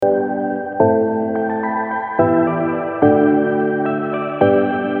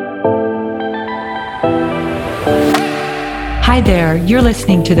Hi there, you're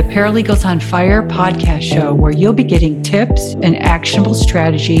listening to the Paralegals on Fire podcast show, where you'll be getting tips and actionable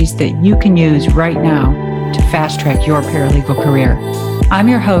strategies that you can use right now to fast track your paralegal career. I'm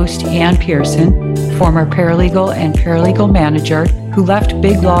your host, Ann Pearson, former paralegal and paralegal manager who left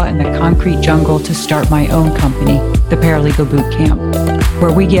big law in the concrete jungle to start my own company, the Paralegal Boot Camp,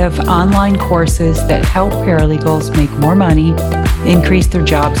 where we give online courses that help paralegals make more money, increase their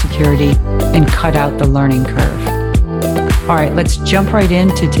job security, and cut out the learning curve. All right, let's jump right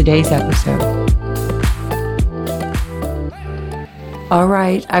into today's episode. All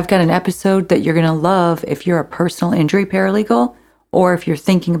right, I've got an episode that you're going to love if you're a personal injury paralegal or if you're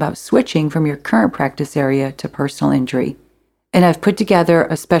thinking about switching from your current practice area to personal injury. And I've put together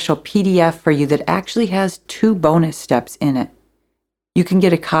a special PDF for you that actually has 2 bonus steps in it. You can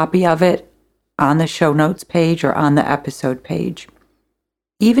get a copy of it on the show notes page or on the episode page.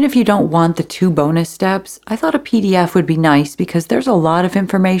 Even if you don't want the 2 bonus steps, I thought a PDF would be nice because there's a lot of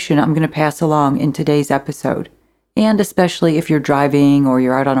information I'm going to pass along in today's episode. And especially if you're driving or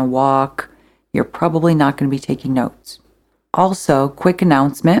you're out on a walk, you're probably not going to be taking notes. Also, quick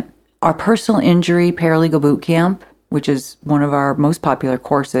announcement, our personal injury paralegal boot camp, which is one of our most popular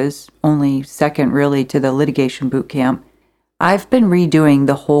courses, only second really to the litigation boot camp, I've been redoing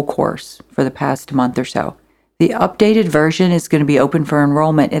the whole course for the past month or so. The updated version is going to be open for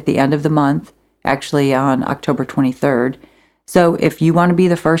enrollment at the end of the month, actually on October 23rd. So if you want to be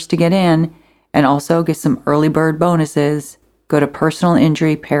the first to get in and also get some early bird bonuses, go to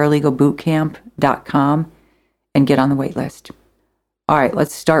personalinjuryparalegalbootcamp.com and get on the wait list. All right,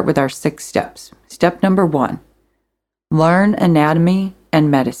 let's start with our 6 steps. Step number 1, learn anatomy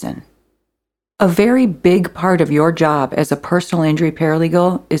and medicine. A very big part of your job as a personal injury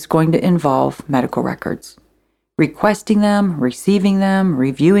paralegal is going to involve medical records. Requesting them, receiving them,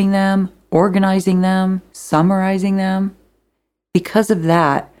 reviewing them, organizing them, summarizing them. Because of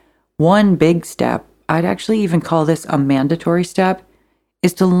that, one big step, I'd actually even call this a mandatory step,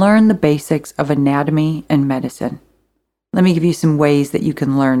 is to learn the basics of anatomy and medicine. Let me give you some ways that you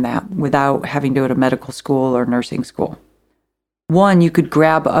can learn that without having to go to medical school or nursing school. 1, you could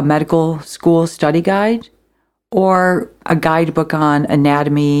grab a medical school study guide or a guidebook on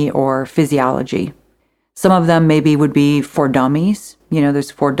anatomy or physiology. Some of them maybe would be for dummies.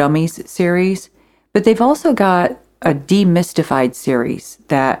 There's For Dummies series, but they've also got a demystified series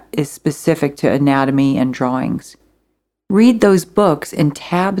that is specific to anatomy and drawings. Read those books and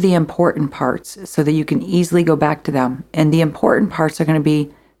tab the important parts so that you can easily go back to them. And the important parts are going to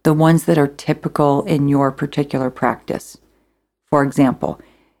be the ones that are typical in your particular practice. For example,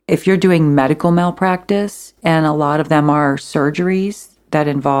 if you're doing medical malpractice, and a lot of them are surgeries that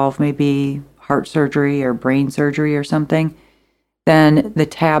involve maybe heart surgery or brain surgery or something, then the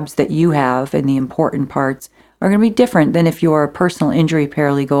tabs that you have and the important parts are going to be different than if you're a personal injury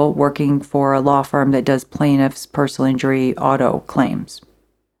paralegal working for a law firm that does plaintiff's personal injury auto claims.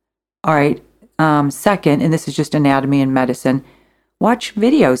 All right, second, and this is just anatomy and medicine, watch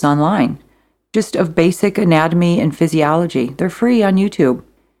videos online, just of basic anatomy and physiology. They're free on YouTube.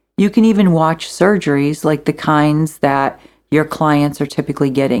 You can even watch surgeries like the kinds that your clients are typically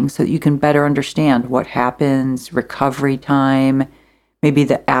getting so that you can better understand what happens, recovery time, maybe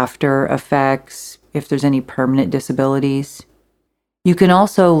the after effects, if there's any permanent disabilities. You can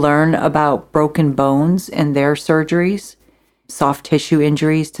also learn about broken bones and their surgeries, soft tissue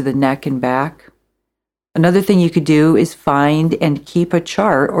injuries to the neck and back. Another thing you could do is find and keep a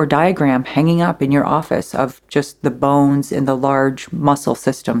chart or diagram hanging up in your office of just the bones and the large muscle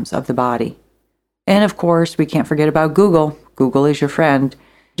systems of the body. And of course, we can't forget about Google. Google is your friend.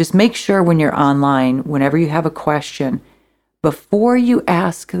 Just make sure when you're online, whenever you have a question, before you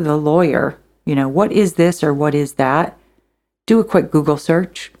ask the lawyer, what is this or what is that, do a quick Google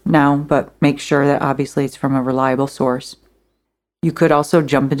search now, but make sure that obviously it's from a reliable source. You could also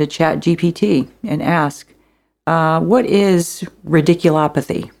jump into ChatGPT and ask, what is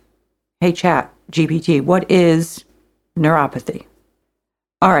radiculopathy? Hey, ChatGPT, what is neuropathy?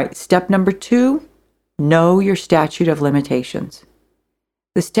 All right, step number 2, know your statute of limitations.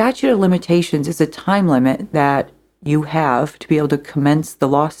 The statute of limitations is a time limit that you have to be able to commence the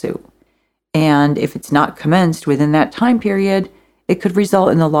lawsuit. And if it's not commenced within that time period, it could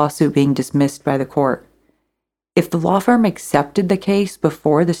result in the lawsuit being dismissed by the court. If the law firm accepted the case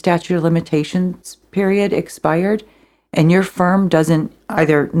before the statute of limitations period expired, and your firm doesn't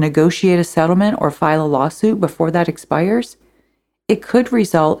either negotiate a settlement or file a lawsuit before that expires, it could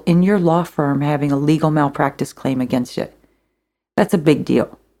result in your law firm having a legal malpractice claim against it. That's a big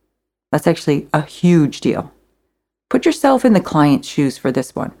deal. That's actually a huge deal. Put yourself in the client's shoes for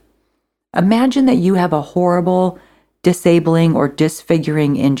this one. Imagine that you have a horrible disabling, or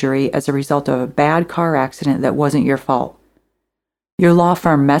disfiguring injury as a result of a bad car accident that wasn't your fault. Your law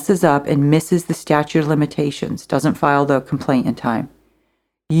firm messes up and misses the statute of limitations, doesn't file the complaint in time.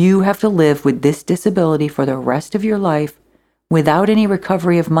 You have to live with this disability for the rest of your life without any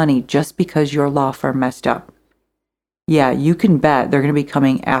recovery of money just because your law firm messed up. Yeah, you can bet they're going to be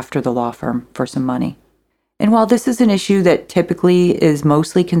coming after the law firm for some money. And while this is an issue that typically is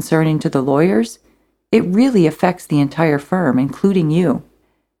mostly concerning to the lawyers, it really affects the entire firm, including you.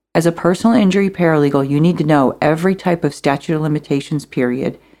 As a personal injury paralegal, you need to know every type of statute of limitations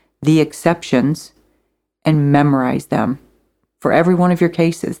period, the exceptions, and memorize them for every one of your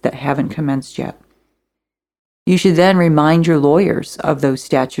cases that haven't commenced yet. You should then remind your lawyers of those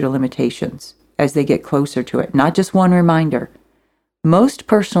statute of limitations as they get closer to it, not just one reminder. Most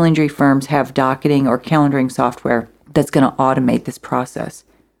personal injury firms have docketing or calendaring software that's going to automate this process.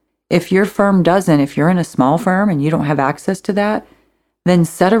 If your firm doesn't, if you're in a small firm and you don't have access to that, then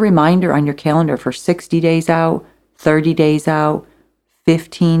set a reminder on your calendar for 60 days out, 30 days out,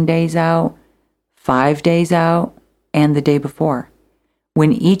 15 days out, 5 days out, and the day before.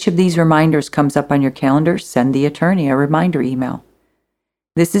 When each of these reminders comes up on your calendar, send the attorney a reminder email.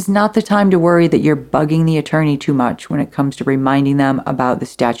 This is not the time to worry that you're bugging the attorney too much when it comes to reminding them about the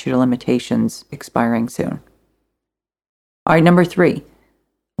statute of limitations expiring soon. All right, number 3,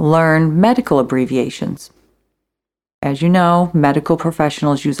 learn medical abbreviations. As you know, medical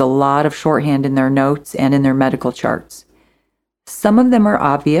professionals use a lot of shorthand in their notes and in their medical charts. Some of them are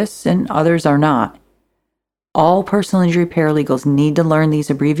obvious and others are not. All personal injury paralegals need to learn these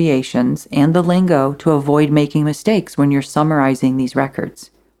abbreviations and the lingo to avoid making mistakes when you're summarizing these records,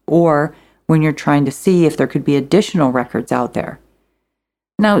 or when you're trying to see if there could be additional records out there.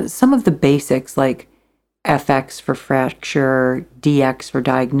 Now, some of the basics like FX for fracture, DX for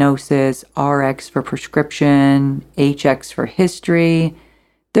diagnosis, RX for prescription, HX for history,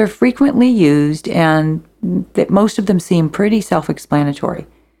 they're frequently used and most of them seem pretty self-explanatory.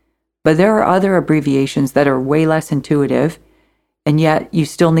 But there are other abbreviations that are way less intuitive, and yet you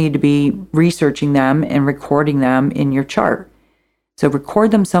still need to be researching them and recording them in your chart. So record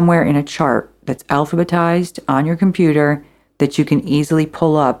them somewhere in a chart that's alphabetized on your computer that you can easily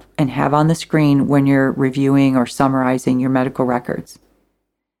pull up and have on the screen when you're reviewing or summarizing your medical records.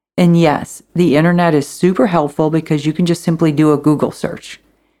 And yes, the internet is super helpful because you can just simply do a Google search.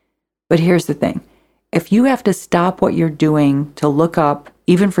 But here's the thing. If you have to stop what you're doing to look up,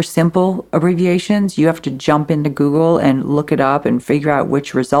 even for simple abbreviations, you have to jump into Google and look it up and figure out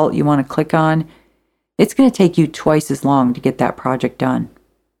which result you want to click on, it's going to take you twice as long to get that project done.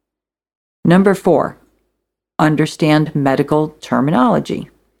 Number 4, understand medical terminology.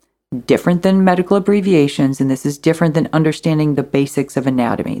 Different than medical abbreviations, and this is different than understanding the basics of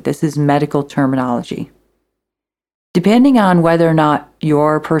anatomy. This is medical terminology. Depending on whether or not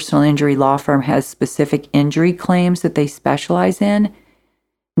your personal injury law firm has specific injury claims that they specialize in,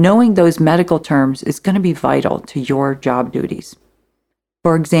 knowing those medical terms is going to be vital to your job duties.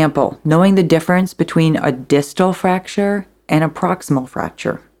 For example, knowing the difference between a distal fracture and a proximal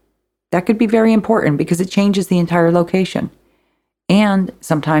fracture. That could be very important because it changes the entire location and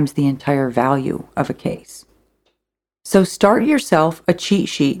sometimes the entire value of a case. So start yourself a cheat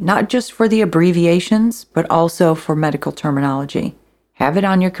sheet, not just for the abbreviations, but also for medical terminology. Have it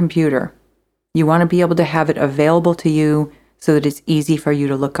on your computer. You want to be able to have it available to you so that it's easy for you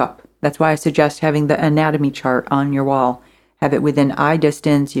to look up. That's why I suggest having the anatomy chart on your wall. Have it within eye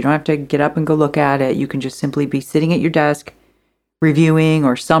distance. You don't have to get up and go look at it. You can just simply be sitting at your desk, reviewing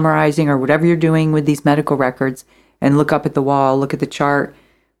or summarizing or whatever you're doing with these medical records, and look up at the wall, look at the chart,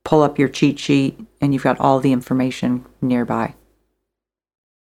 pull up your cheat sheet, and you've got all the information nearby.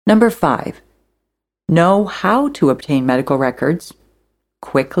 Number 5, know how to obtain medical records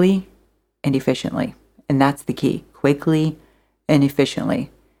quickly and efficiently. And that's the key, quickly and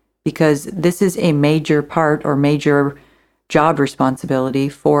efficiently, because this is a major part or major job responsibility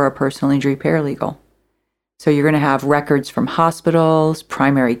for a personal injury paralegal. So you're going to have records from hospitals,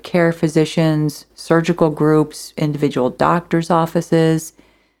 primary care physicians, surgical groups, individual doctors' offices,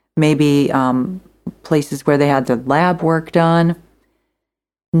 maybe places where they had their lab work done.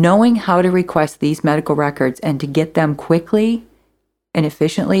 Knowing how to request these medical records and to get them quickly and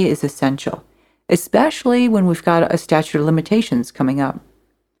efficiently is essential, especially when we've got a statute of limitations coming up.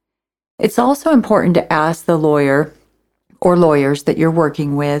 It's also important to ask the lawyer or lawyers that you're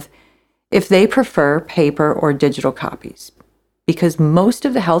working with if they prefer paper or digital copies, because most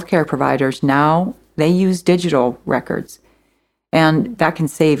of the healthcare providers now, they use digital records, and that can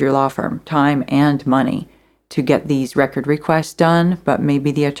save your law firm time and money to get these record requests done, but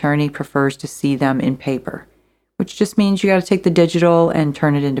maybe the attorney prefers to see them in paper, which just means you got to take the digital and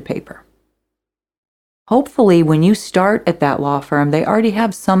turn it into paper. Hopefully, when you start at that law firm, they already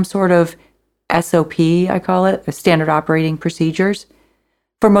have some sort of SOP, I call it, a standard operating procedures,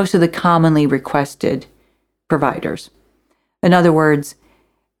 for most of the commonly requested providers. In other words,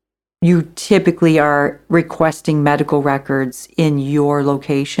 you typically are requesting medical records in your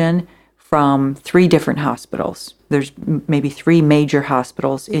location from 3 different hospitals. There's maybe 3 major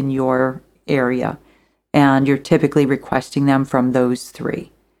hospitals in your area, and you're typically requesting them from those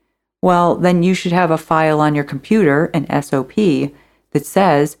 3. Well, then you should have a file on your computer, an SOP, that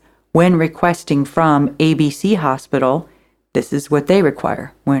says, when requesting from ABC Hospital, this is what they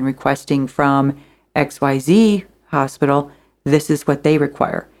require. When requesting from XYZ Hospital, this is what they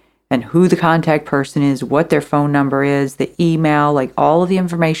require. And who the contact person is, what their phone number is, the email, like all of the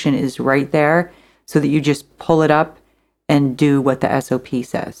information is right there so that you just pull it up and do what the SOP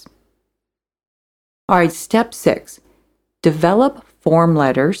says. All right, step 6, develop form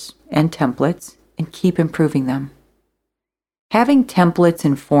letters and templates and keep improving them. Having templates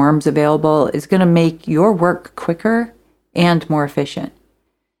and forms available is going to make your work quicker and more efficient.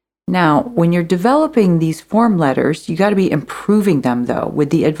 Now, when you're developing these form letters, you got to be improving them, though, with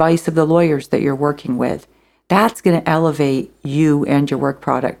the advice of the lawyers that you're working with. That's going to elevate you and your work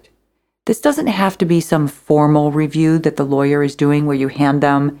product. This doesn't have to be some formal review that the lawyer is doing where you hand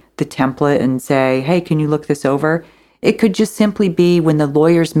them the template and say, hey, can you look this over? It could just simply be when the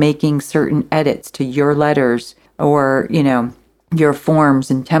lawyer's making certain edits to your letters or, your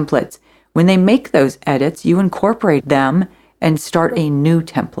forms and templates. When they make those edits, you incorporate them and start a new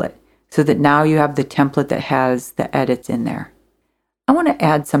template so that now you have the template that has the edits in there. I want to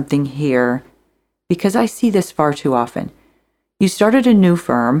add something here because I see this far too often. You started a new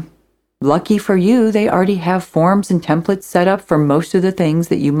firm. Lucky for you, they already have forms and templates set up for most of the things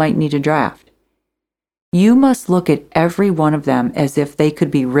that you might need to draft. You must look at every one of them as if they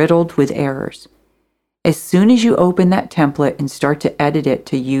could be riddled with errors. As soon as you open that template and start to edit it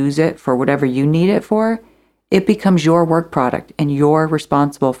to use it for whatever you need it for, it becomes your work product and you're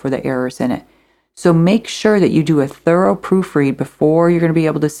responsible for the errors in it. So make sure that you do a thorough proofread before you're going to be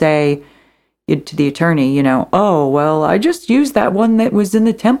able to say to the attorney, oh, well, I just used that one that was in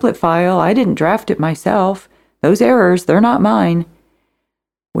the template file. I didn't draft it myself. Those errors, they're not mine.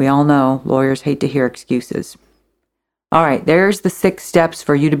 We all know lawyers hate to hear excuses. All right, there's the 6 steps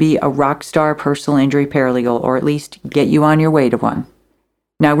for you to be a Rockstar personal injury paralegal, or at least get you on your way to one.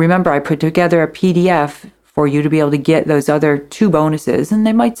 Now, remember, I put together a PDF for you to be able to get those other 2 bonuses, and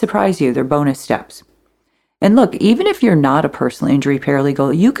they might surprise you. They're bonus steps. And look, even if you're not a personal injury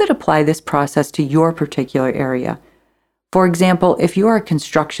paralegal, you could apply this process to your particular area. For example, if you are a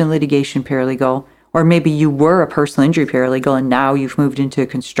construction litigation paralegal, or maybe you were a personal injury paralegal and now you've moved into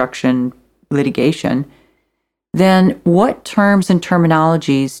construction litigation, then what terms and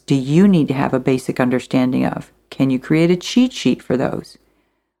terminologies do you need to have a basic understanding of? Can you create a cheat sheet for those?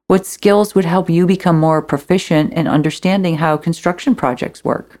 What skills would help you become more proficient in understanding how construction projects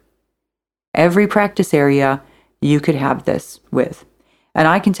work? Every practice area you could have this with. And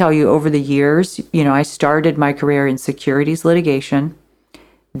I can tell you over the years, I started my career in securities litigation.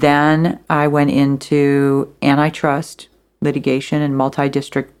 Then I went into antitrust litigation and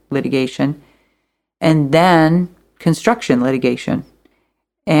multi-district litigation, and then construction litigation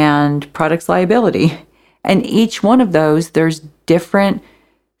and products liability. And each one of those, there's different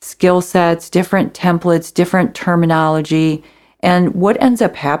skill sets, different templates, different terminology. And what ends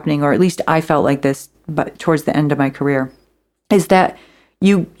up happening, or at least I felt like this but towards the end of my career, is that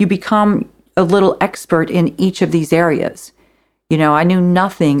you become a little expert in each of these areas. I knew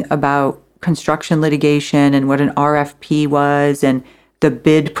nothing about construction litigation and what an RFP was and the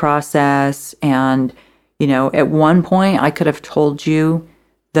bid process. And, at one point I could have told you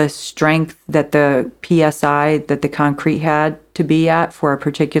the strength that the PSI that the concrete had to be at for a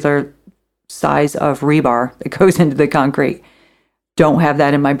particular size of rebar that goes into the concrete. Don't have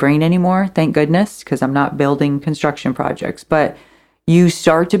that in my brain anymore, thank goodness, because I'm not building construction projects. But you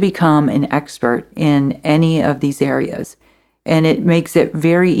start to become an expert in any of these areas. And it makes it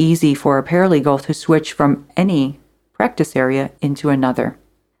very easy for a paralegal to switch from any practice area into another.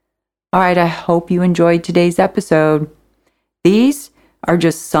 All right, I hope you enjoyed today's episode. These are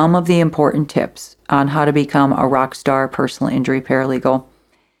just some of the important tips on how to become a Rockstar personal injury paralegal.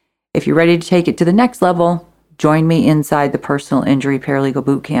 If you're ready to take it to the next level, join me inside the Personal Injury Paralegal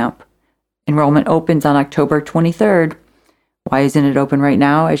Bootcamp. Enrollment opens on October 23rd. Why isn't it open right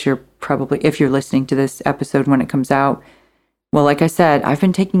now? If you're listening to this episode when it comes out. Well, like I said, I've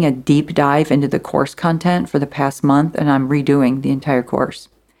been taking a deep dive into the course content for the past month, and I'm redoing the entire course.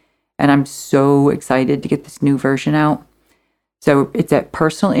 and I'm so excited to get this new version out. So it's at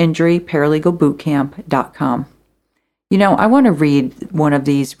personalinjuryparalegalbootcamp.com. I want to read one of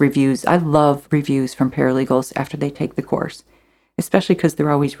these reviews. I love reviews from paralegals after they take the course, especially because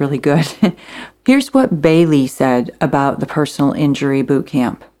they're always really good. Here's what Bailey said about the personal injury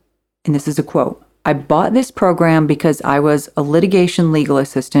bootcamp. And this is a quote. "I bought this program because I was a litigation legal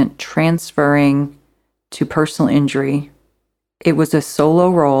assistant transferring to personal injury. It was a solo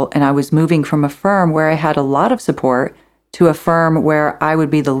role, and I was moving from a firm where I had a lot of support to a firm where I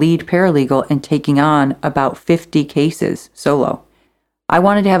would be the lead paralegal and taking on about 50 cases solo. I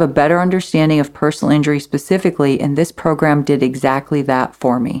wanted to have a better understanding of personal injury specifically, and this program did exactly that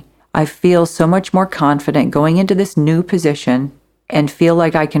for me. I feel so much more confident going into this new position and feel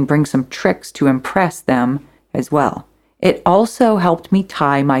like I can bring some tricks to impress them as well. It also helped me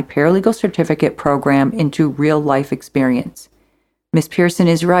tie my paralegal certificate program into real-life experience. Ms. Pearson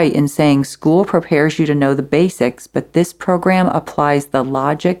is right in saying school prepares you to know the basics, but this program applies the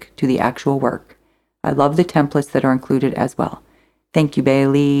logic to the actual work. I love the templates that are included as well." Thank you,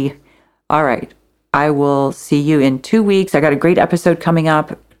 Bailey. All right. I will see you in 2 weeks. I got a great episode coming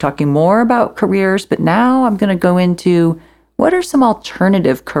up talking more about careers, but now I'm going to go into what are some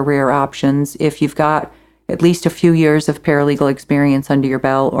alternative career options if you've got at least a few years of paralegal experience under your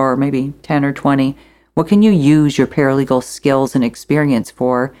belt, or maybe 10 or 20. What can you use your paralegal skills and experience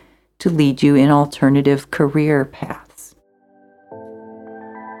for to lead you in alternative career paths?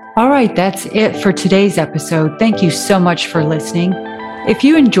 All right, that's it for today's episode. Thank you so much for listening. If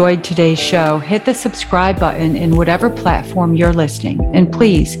you enjoyed today's show, hit the subscribe button in whatever platform you're listening. And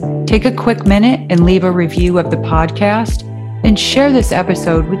please take a quick minute and leave a review of the podcast, and share this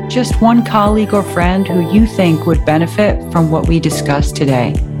episode with just one colleague or friend who you think would benefit from what we discussed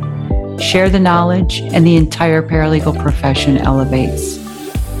today. Share the knowledge, and the entire paralegal profession elevates.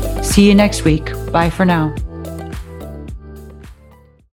 See you next week. Bye for now.